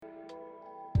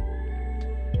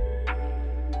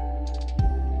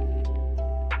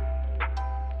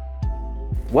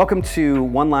Welcome to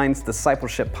One Line's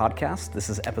Discipleship Podcast. This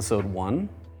is episode 1.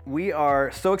 We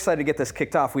are so excited to get this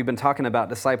kicked off. We've been talking about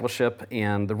discipleship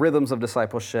and the rhythms of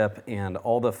discipleship and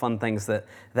all the fun things that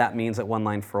means at One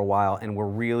Line for a while, and we're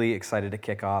really excited to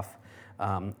kick off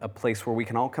a place where we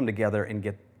can all come together and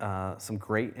get some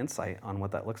great insight on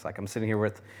what that looks like. I'm sitting here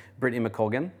with Brittany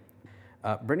McColgan.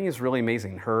 Brittany is really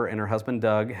amazing. Her and her husband,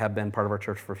 Doug, have been part of our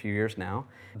church for a few years now.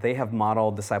 They have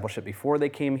modeled discipleship before they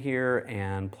came here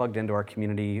and plugged into our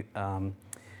community and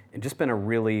just been a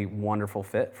really wonderful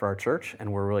fit for our church,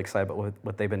 and we're really excited about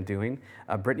what they've been doing.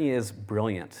 Brittany is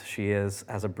brilliant. She has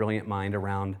a brilliant mind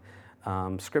around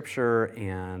scripture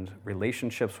and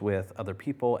relationships with other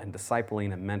people and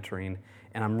discipling and mentoring,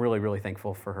 and I'm really, really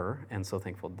thankful for her and so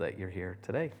thankful that you're here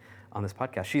today on this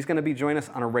podcast. She's going to be joining us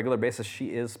on a regular basis. She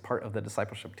is part of the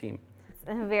discipleship team. It's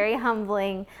very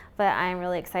humbling, but I'm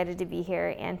really excited to be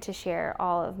here and to share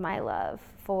all of my love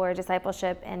for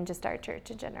discipleship and just our church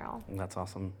in general. That's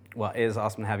awesome. Well, it is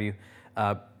awesome to have you.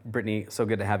 Brittany, so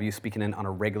good to have you speaking in on a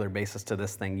regular basis to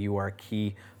this thing. You are a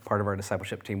key part of our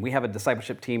discipleship team. We have a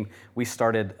discipleship team we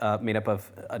started made up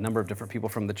of a number of different people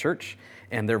from the church,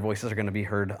 and their voices are going to be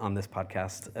heard on this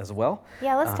podcast as well.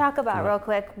 Yeah, let's talk about real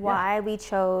quick why we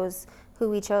chose who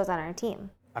we chose on our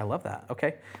team. I love that.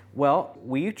 Okay. Well,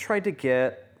 we tried to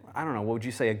get, I don't know, what would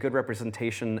you say, a good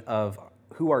representation of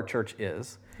who our church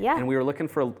is. Yeah. And we were looking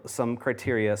for some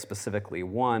criteria specifically.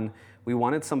 One, we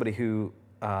wanted somebody who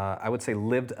I would say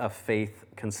lived a faith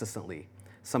consistently,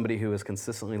 somebody who is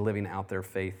consistently living out their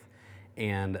faith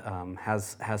and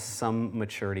has some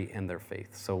maturity in their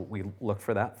faith. So we looked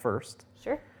for that first.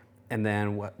 Sure. And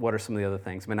then what are some of the other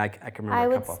things? I mean, I can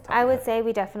remember a couple off the top of my I would head. say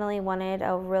we definitely wanted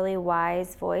a really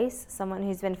wise voice, someone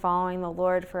who's been following the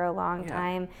Lord for a long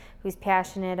time, who's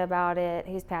passionate about it,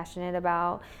 who's passionate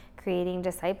about creating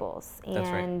disciples,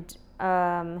 and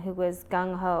who was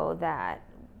gung-ho that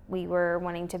we were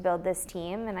wanting to build this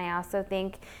team. And I also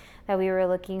think that we were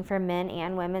looking for men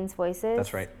and women's voices.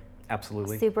 That's right.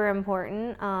 Absolutely. Super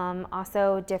important.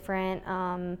 Also different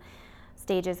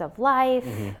stages of life,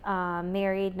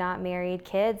 married, not married,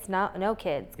 kids, no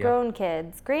kids, grown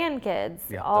kids, grandkids,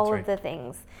 all of the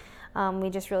things. We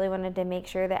just really wanted to make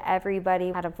sure that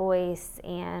everybody had a voice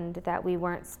and that we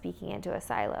weren't speaking into a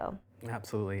silo.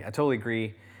 Absolutely. I totally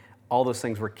agree. All those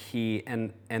things were key,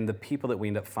 and the people that we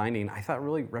ended up finding, I thought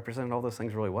really represented all those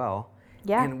things really well.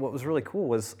 Yeah. And what was really cool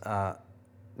was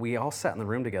we all sat in the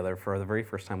room together for the very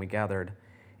first time we gathered,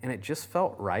 and it just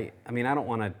felt right. I mean, I don't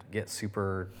want to get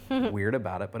super weird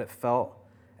about it, but it felt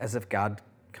as if God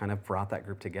kind of brought that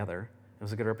group together. It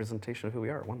was a good representation of who we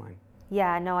are at One Line.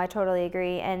 Yeah, no, I totally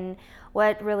agree. And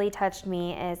what really touched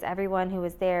me is everyone who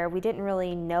was there, we didn't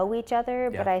really know each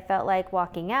other, but I felt like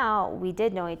walking out, we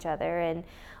did know each other, and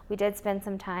we did spend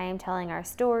some time telling our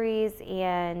stories.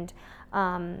 And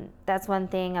that's one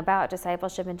thing about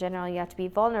discipleship in general. You have to be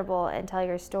vulnerable and tell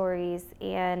your stories,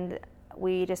 and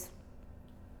we just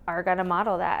are going to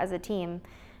model that as a team.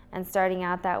 And starting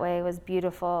out that way was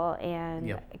beautiful,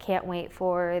 and I can't wait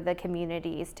for the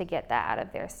communities to get that out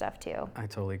of their stuff too. I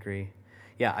totally agree.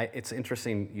 Yeah, it's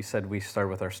interesting. You said we started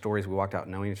with our stories. We walked out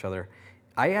knowing each other.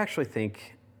 I actually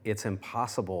think it's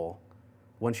impossible,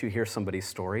 once you hear somebody's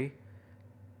story,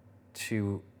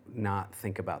 to not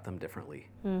think about them differently.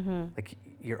 Mm-hmm. Like,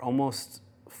 you're almost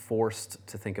forced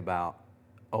to think about,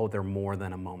 oh, they're more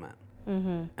than a moment.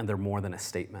 Mm-hmm. And they're more than a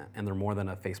statement, and they're more than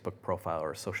a Facebook profile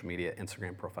or a social media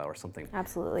Instagram profile or something.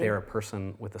 Absolutely. They're a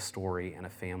person with a story and a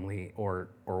family or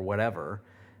whatever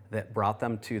that brought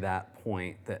them to that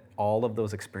point, that all of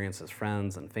those experiences,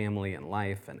 friends and family and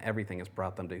life and everything, has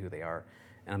brought them to who they are.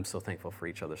 And I'm so thankful for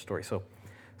each other's story. So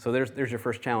there's your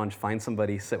first challenge. Find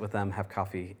somebody, sit with them, have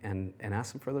coffee, and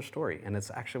ask them for their story. And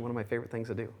it's actually one of my favorite things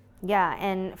to do. Yeah,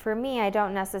 and for me, I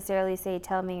don't necessarily say,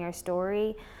 tell me your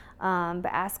story, but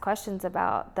ask questions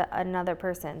about another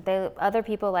person. Other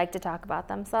people like to talk about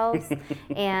themselves,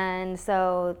 and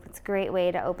so it's a great way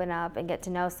to open up and get to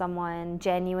know someone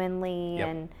genuinely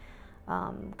and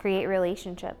create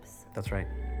relationships. That's right.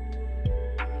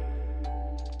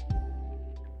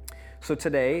 So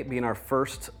today, being our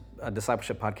first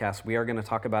discipleship podcast, we are going to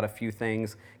talk about a few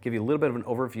things, give you a little bit of an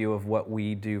overview of what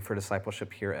we do for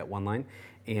discipleship here at One Line,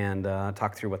 and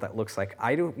talk through what that looks like.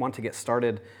 I do want to get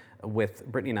started with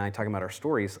Brittany and I talking about our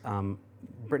stories.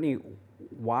 Brittany,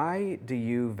 why do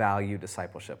you value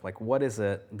discipleship? Like, what is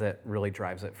it that really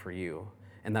drives it for you?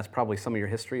 And that's probably some of your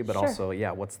history, but also,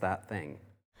 what's that thing?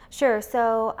 Sure.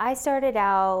 So I started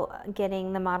out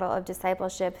getting the model of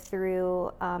discipleship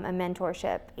through a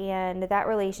mentorship, and that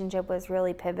relationship was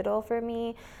really pivotal for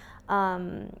me.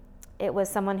 it was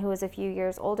someone who was a few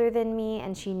years older than me,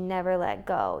 and she never let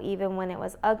go, even when it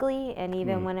was ugly and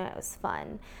even when it was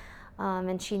fun.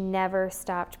 And she never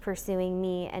stopped pursuing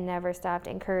me and never stopped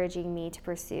encouraging me to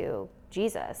pursue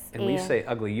Jesus. And when you say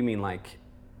ugly, you mean like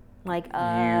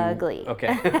ugly.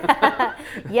 Okay.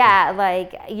 Yeah,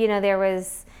 like, there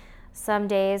was some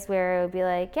days where it would be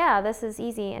like, yeah, this is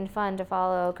easy and fun to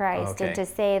follow Christ and to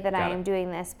say that I am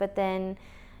doing this, but then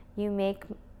you make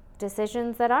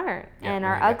decisions that aren't and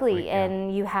are ugly,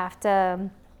 and you have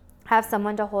to have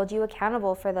someone to hold you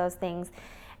accountable for those things.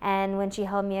 And when she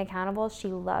held me accountable, she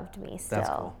loved me still. That's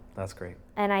cool. That's great.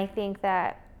 And I think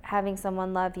that having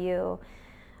someone love you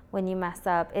when you mess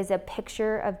up is a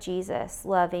picture of Jesus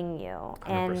loving you.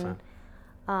 100%.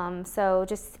 And so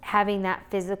just having that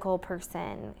physical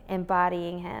person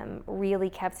embodying him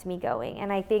really kept me going.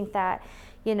 And I think that,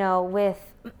 with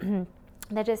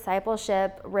the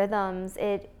discipleship rhythms,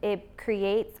 it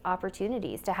creates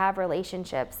opportunities to have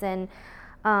relationships. And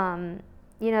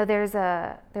there's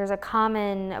a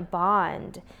common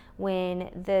bond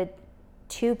when the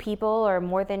two people or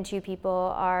more than two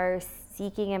people are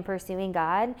seeking and pursuing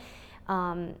God.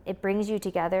 It brings you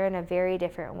together in a very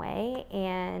different way,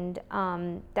 and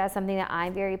that's something that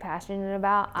I'm very passionate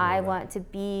about. I want to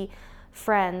be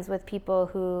friends with people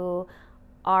who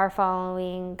are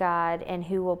following God and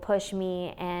who will push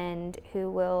me and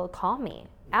who will call me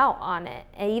out on it,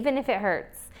 even if it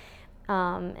hurts.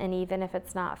 And even if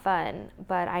it's not fun,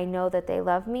 but I know that they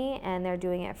love me and they're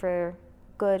doing it for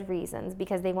good reasons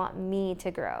because they want me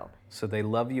to grow. So they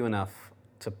love you enough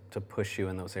to push you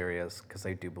in those areas because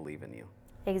they do believe in you.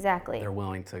 Exactly. They're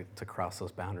willing to cross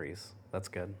those boundaries. That's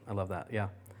good. I love that. Yeah,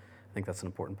 I think that's an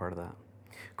important part of that.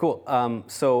 Cool.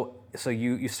 So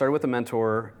you started with a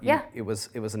mentor. It was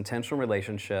intentional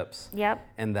relationships. Yep.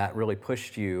 And that really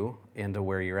pushed you into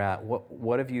where you're at.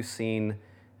 What have you seen,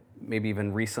 maybe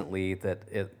even recently, that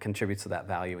it contributes to that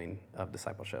valuing of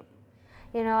discipleship?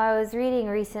 I was reading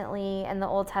recently in the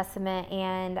Old Testament,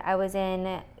 and I was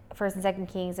in 1st and 2nd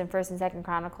Kings and 1st and 2nd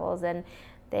Chronicles, and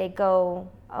they go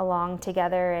along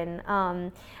together. And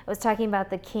I was talking about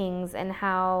the kings and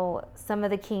how some of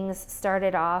the kings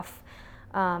started off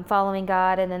following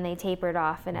God, and then they tapered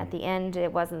off, and at the end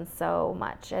it wasn't so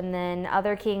much. And then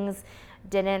other kings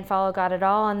didn't follow God at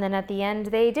all, and then at the end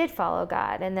they did follow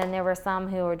God. And then there were some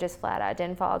who were just flat out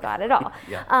didn't follow God at all.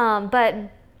 But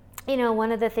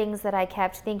one of the things that I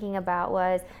kept thinking about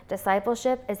was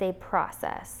discipleship is a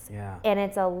process. And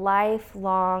it's a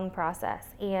lifelong process.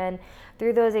 And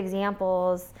through those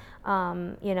examples,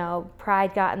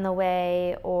 pride got in the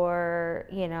way, or,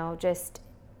 just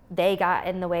they got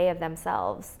in the way of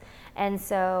themselves. And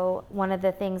so one of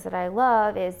the things that I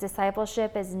love is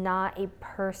discipleship is not a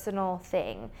personal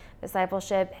thing.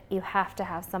 Discipleship, you have to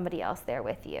have somebody else there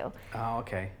with you. Oh,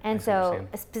 okay. And so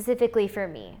specifically for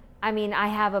me, I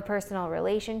have a personal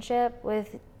relationship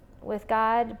with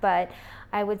God, but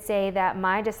I would say that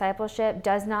my discipleship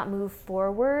does not move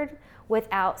forward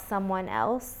without someone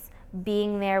else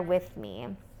being there with me.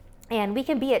 And we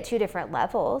can be at two different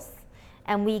levels,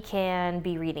 and we can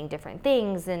be reading different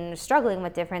things and struggling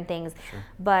with different things,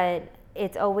 but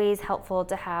it's always helpful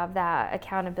to have that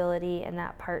accountability and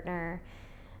that partner.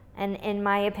 And in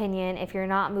my opinion, if you're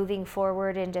not moving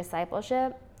forward in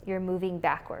discipleship, you're moving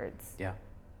backwards.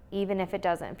 Even if it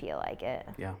doesn't feel like it.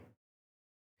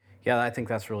 Yeah, I think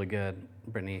that's really good,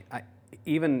 Brittany.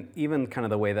 Even kind of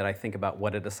the way that I think about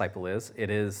what a disciple is, it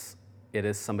is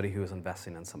somebody who is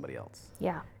investing in somebody else.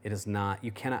 It is not,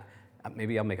 you cannot,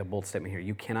 maybe I'll make a bold statement here,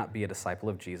 you cannot be a disciple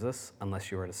of Jesus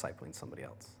unless you are discipling somebody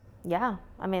else.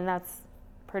 That's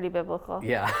pretty biblical.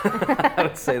 I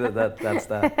would say that's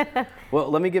that.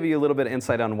 Well, let me give you a little bit of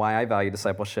insight on why I value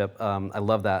discipleship. I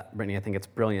love that, Brittany. I think it's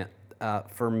brilliant.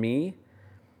 For me,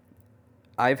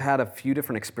 I've had a few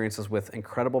different experiences with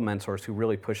incredible mentors who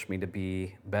really pushed me to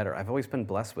be better. I've always been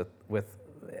blessed with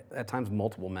at times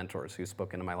multiple mentors who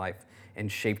spoke into my life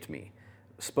and shaped me,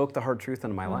 spoke the hard truth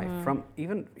into my life, from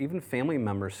even family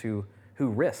members who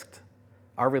risked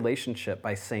our relationship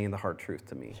by saying the hard truth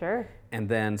to me. And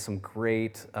then some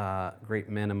great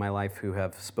men in my life who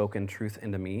have spoken truth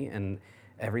into me, and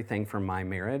everything from my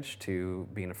marriage to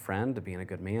being a friend to being a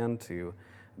good man to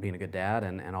being a good dad,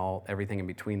 and everything in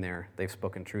between there, they've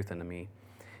spoken truth into me.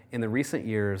 In the recent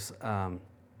years,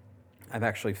 I've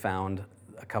actually found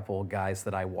a couple guys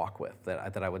that I walk with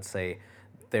that I would say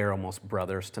they're almost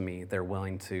brothers to me. They're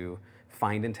willing to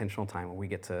find intentional time where we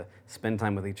get to spend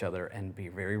time with each other and be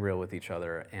very real with each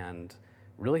other and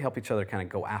really help each other kind of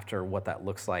go after what that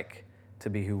looks like to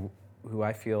be who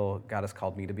I feel God has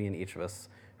called me to be, and each of us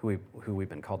who we've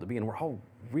been called to be. And we're all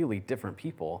really different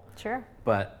people. Sure.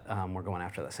 But we're going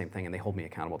after that same thing, and they hold me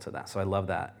accountable to that. So I love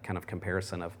that kind of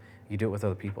comparison of you do it with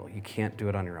other people. You can't do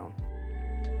it on your own.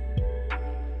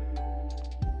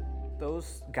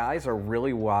 Those guys are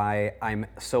really why I'm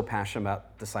so passionate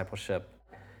about discipleship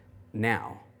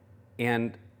now.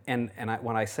 And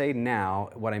when I say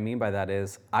now, what I mean by that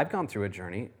is I've gone through a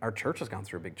journey. Our church has gone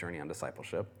through a big journey on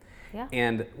discipleship. Yeah.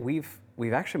 And we've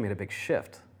actually made a big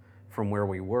shift from where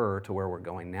we were to where we're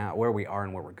going now, where we are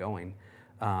and where we're going.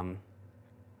 I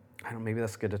don't know, maybe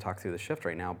that's good to talk through the shift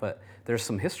right now, but there's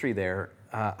some history there.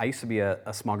 I used to be a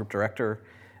small group director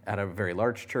at a very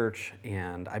large church,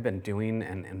 and I've been doing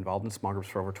and involved in small groups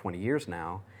for over 20 years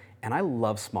now, and I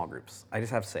love small groups. I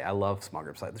just have to say, I love small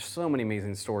groups. There's so many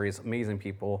amazing stories, amazing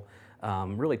people,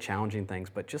 really challenging things,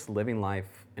 but just living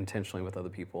life intentionally with other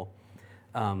people.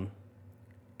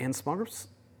 And small groups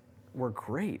were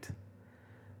great.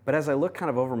 But as I look kind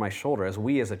of over my shoulder, as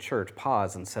we as a church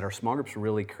paused and said, are small groups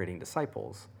really creating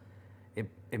disciples?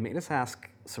 It made us ask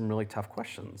some really tough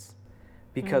questions.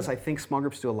 Because I think small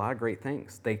groups do a lot of great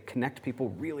things. They connect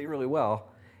people really, really well,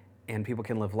 and people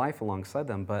can live life alongside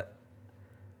them, but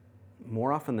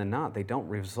more often than not, they don't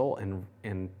result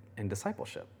in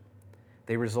discipleship.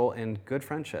 They result in good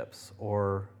friendships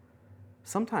or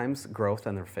sometimes growth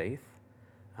in their faith,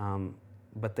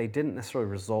 but they didn't necessarily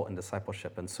result in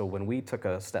discipleship. And so when we took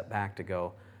a step back to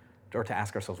go, or to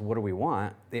ask ourselves, what do we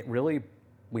want?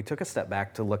 We took a step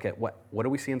back to look at what do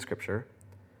we see in Scripture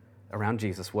around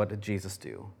Jesus. What did Jesus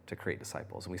do to create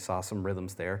disciples? And we saw some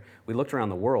rhythms there. We looked around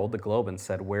the world, the globe, and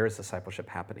said, where is discipleship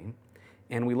happening?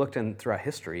 And we looked throughout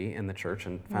history in the church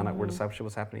and found out where discipleship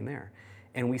was happening there.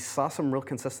 And we saw some real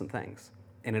consistent things.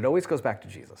 And it always goes back to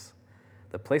Jesus.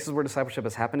 The places where discipleship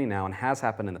is happening now and has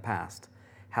happened in the past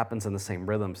happens in the same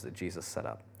rhythms that Jesus set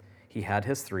up. He had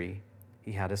his 3,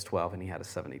 he had his 12, and he had his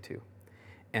 72.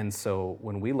 And so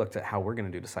when we looked at how we're going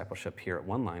to do discipleship here at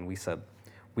One Line, we said,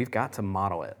 we've got to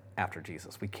model it after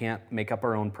Jesus. We can't make up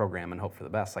our own program and hope for the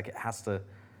best. It has to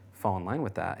fall in line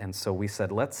with that. And so we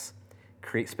said, let's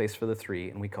create space for the 3,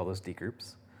 and we call those D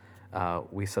groups.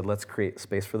 We said, let's create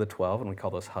space for the 12, and we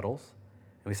call those huddles.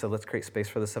 And we said, let's create space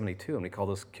for the 72, and we call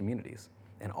those communities.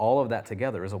 And all of that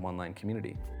together is a One Line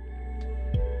community.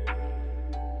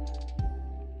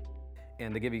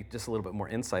 And to give you just a little bit more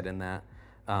insight in that,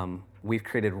 we've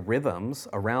created rhythms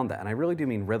around that. And I really do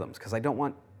mean rhythms, because I don't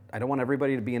want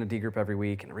everybody to be in a D group every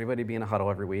week, and everybody to be in a huddle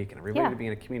every week, and everybody to be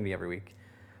in a community every week.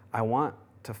 I want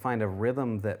to find a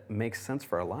rhythm that makes sense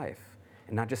for our life,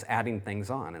 and not just adding things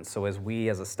on. And so as we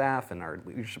as a staff and our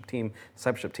leadership team,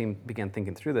 discipleship team began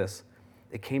thinking through this,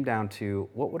 it came down to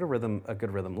what would a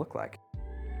good rhythm look like?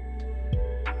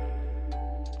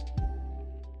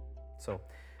 So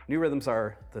new rhythms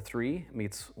are the 3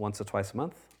 meets once or twice a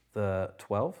month, the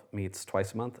 12 meets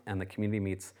twice a month, and the community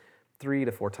meets 3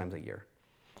 to 4 times a year.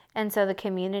 And so the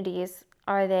communities,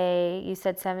 are they, you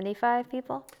said 75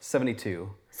 people? 72.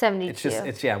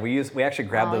 72. We actually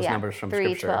grabbed those numbers from 3,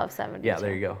 Scripture. 12, 72. Yeah,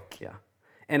 there you go. Yeah.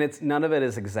 And none of it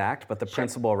is exact, but the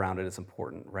principle around it is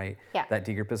important, right? Yeah. That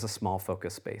D group is a small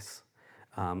focus space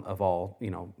of all,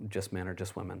 just men or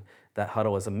just women. That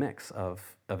huddle is a mix of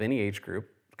any age group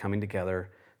coming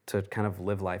together to kind of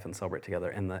live life and celebrate together.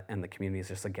 And the community is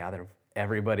just a gathering of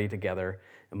everybody together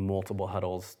in multiple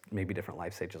huddles, maybe different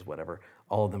life stages, whatever,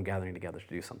 all of them gathering together to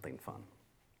do something fun.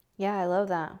 Yeah, I love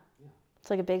that. It's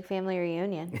like a big family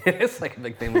reunion. It is like a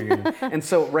big family reunion. And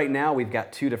so right now we've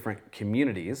got 2 different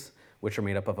communities, which are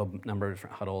made up of a number of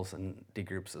different huddles and D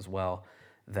groups as well,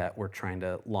 that we're trying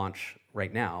to launch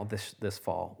right now this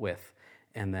fall with.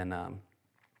 And then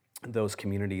those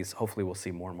communities, hopefully we'll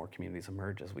see more and more communities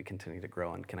emerge as we continue to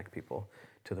grow and connect people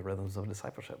to the rhythms of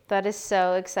discipleship. That is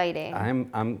so exciting.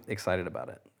 I'm excited about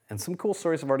it. And some cool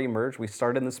stories have already emerged. We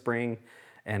started in the spring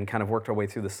and kind of worked our way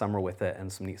through the summer with it,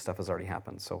 and some neat stuff has already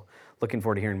happened. So looking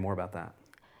forward to hearing more about that.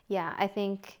 Yeah, I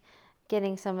think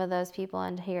getting some of those people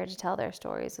in here to tell their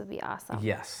stories would be awesome.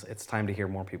 Yes, it's time to hear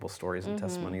more people's stories and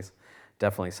testimonies.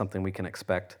 Definitely something we can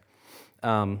expect.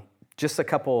 Just a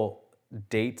couple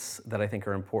dates that I think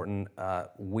are important.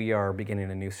 We are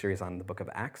beginning a new series on the book of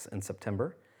Acts in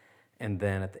September. And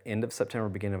then at the end of September,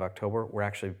 beginning of October, we're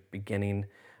actually beginning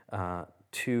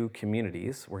 2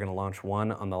 communities. We're going to launch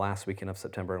one on the last weekend of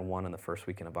September and one on the first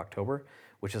weekend of October,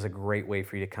 which is a great way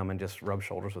for you to come and just rub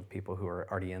shoulders with people who are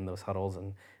already in those huddles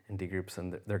and D groups,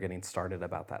 and they're getting started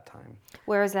about that time.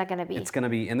 Where is that going to be? It's going to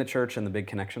be in the church in the big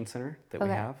connection center that we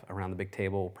have around the big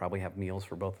table. We'll probably have meals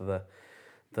for both of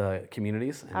the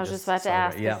communities. And I was just about to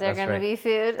ask, Yeah, is there going to be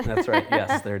food? That's right.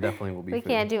 Yes, there definitely will be We food.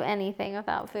 can't do anything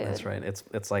without food. That's right.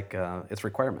 It's like it's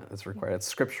requirement. It's required. It's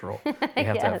scriptural. We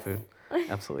have to have food.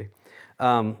 Absolutely.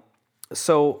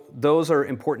 So those are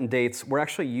important dates. We're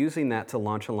actually using that to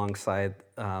launch alongside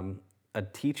a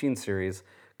teaching series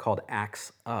called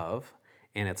Acts of,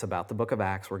 and it's about the book of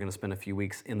Acts. We're going to spend a few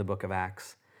weeks in the book of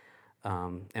Acts,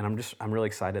 and I'm really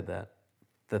excited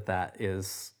that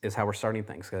is how we're starting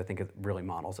things, because I think it really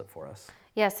models it for us.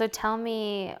 Yeah, so tell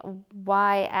me,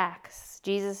 why Acts?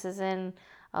 Jesus is in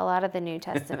a lot of the New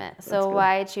Testament, so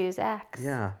why choose Acts?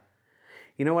 Yeah.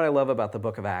 You know what I love about the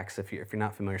book of Acts, if you're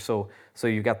not familiar? So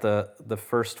you've got the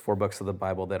first 4 books of the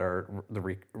Bible that are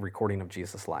the recording of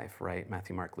Jesus' life, right?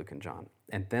 Matthew, Mark, Luke, and John.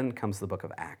 And then comes the book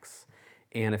of Acts.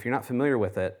 And if you're not familiar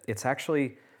with it, it's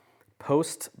actually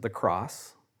post the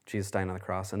cross, Jesus dying on the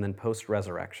cross, and then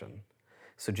post-resurrection.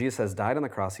 So Jesus has died on the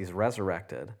cross, he's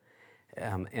resurrected.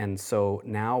 And so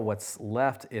now what's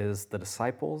left is the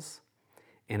disciples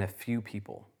and a few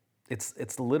people.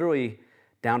 It's literally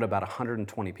down to about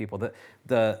 120 people.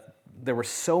 There were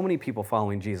so many people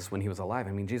following Jesus when he was alive.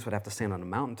 I mean, Jesus would have to stand on a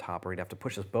mountaintop, or he'd have to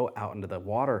push his boat out into the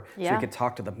water so he could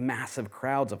talk to the massive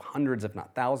crowds of hundreds, if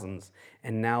not thousands.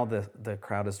 And now the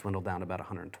crowd has dwindled down to about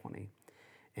 120.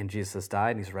 And Jesus has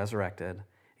died, and he's resurrected.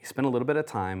 He spent a little bit of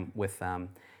time with them,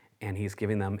 and he's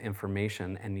giving them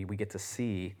information, and we get to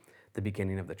see the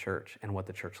beginning of the church and what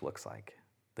the church looks like.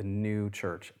 The new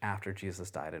church after Jesus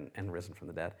died and risen from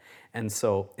the dead. And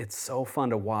so it's so fun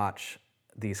to watch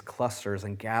these clusters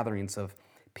and gatherings of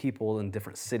people in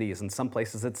different cities. In some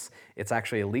places it's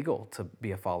actually illegal to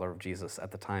be a follower of Jesus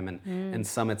at the time, and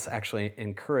some it's actually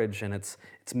encouraged, and it's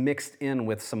mixed in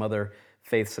with some other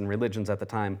faiths and religions at the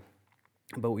time.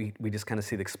 But we just kind of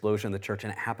see the explosion of the church,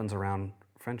 and it happens around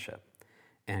friendship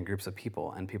and groups of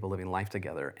people and people living life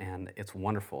together, and it's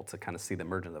wonderful to kind of see the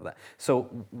emergence of that. So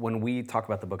when we talk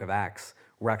about the book of Acts,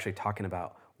 we're actually talking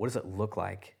about what does it look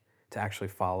like to actually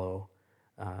follow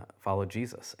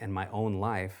Jesus in my own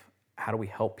life. How do we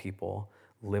help people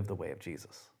live the way of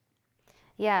Jesus?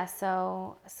 Yeah,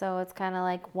 so it's kind of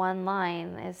like one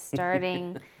line is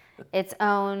starting its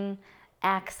own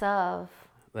Acts of.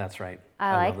 That's right.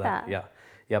 I like that. Yeah.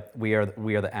 Yep. We are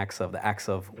the Acts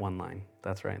of one line.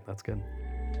 That's right. That's good.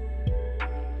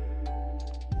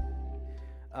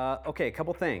 Okay, a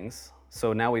couple things.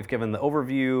 So now we've given the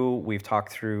overview, we've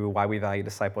talked through why we value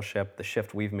discipleship, the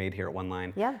shift we've made here at One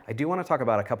Line. Yeah. I do want to talk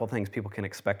about a couple things people can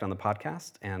expect on the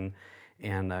podcast and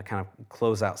kind of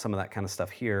close out some of that kind of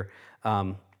stuff here.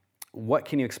 What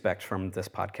can you expect from this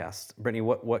podcast? Brittany,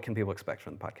 what can people expect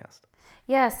from the podcast?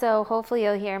 Yeah, so hopefully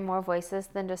you'll hear more voices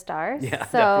than just ours. Yeah,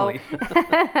 so,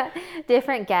 definitely.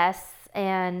 different guests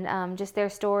and just their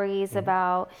stories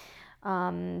about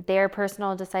their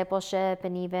personal discipleship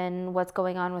and even what's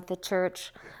going on with the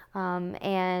church,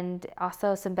 and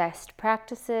also some best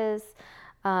practices,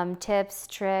 tips,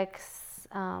 tricks,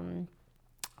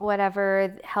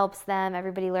 whatever helps them.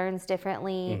 Everybody learns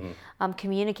differently,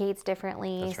 communicates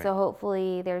differently. That's right. So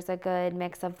hopefully there's a good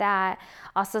mix of that.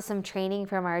 Also some training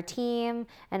from our team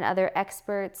and other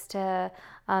experts to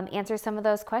answer some of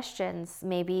those questions,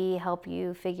 maybe help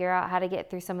you figure out how to get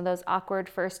through some of those awkward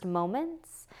first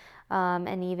moments.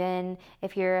 And even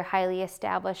if you're a highly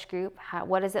established group,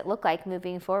 what does it look like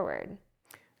moving forward?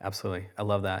 Absolutely. I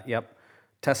love that. Yep.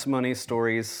 Testimonies,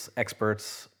 stories,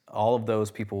 experts, all of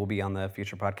those people will be on the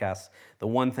future podcasts. The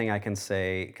one thing I can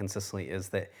say consistently is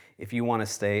that if you want to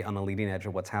stay on the leading edge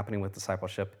of what's happening with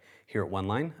discipleship here at One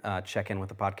Line, check in with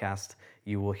the podcast.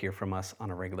 You will hear from us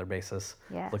on a regular basis.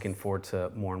 Yes. Looking forward to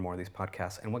more and more of these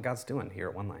podcasts and what God's doing here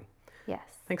at One Line. Yes.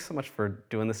 Thanks so much for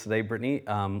doing this today, Brittany.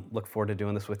 Look forward to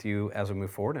doing this with you as we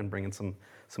move forward and bringing some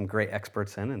great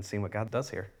experts in and seeing what God does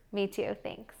here. Me too.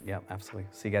 Thanks. Yeah, absolutely.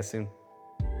 See you guys soon.